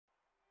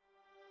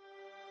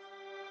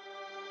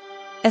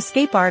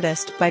Escape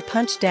Artist by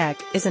Punch Deck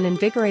is an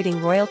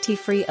invigorating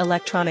royalty-free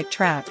electronic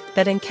track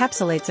that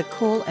encapsulates a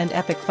cool and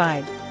epic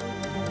vibe.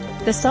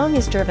 The song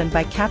is driven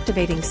by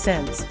captivating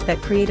synths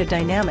that create a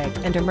dynamic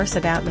and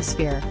immersive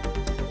atmosphere.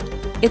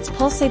 Its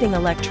pulsating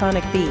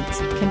electronic beats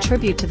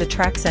contribute to the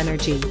track's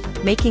energy,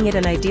 making it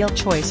an ideal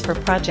choice for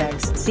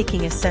projects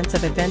seeking a sense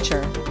of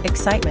adventure,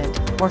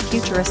 excitement, or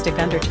futuristic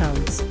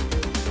undertones.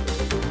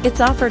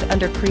 It's offered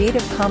under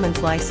Creative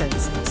Commons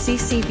license,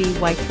 CC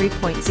BY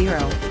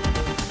 3.0.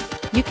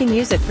 You can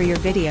use it for your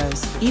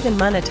videos, even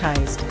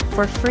monetized,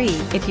 for free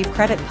if you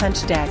credit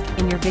Punch Deck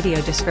in your video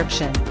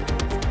description.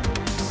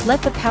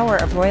 Let the power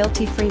of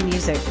royalty-free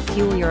music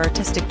fuel your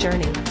artistic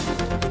journey.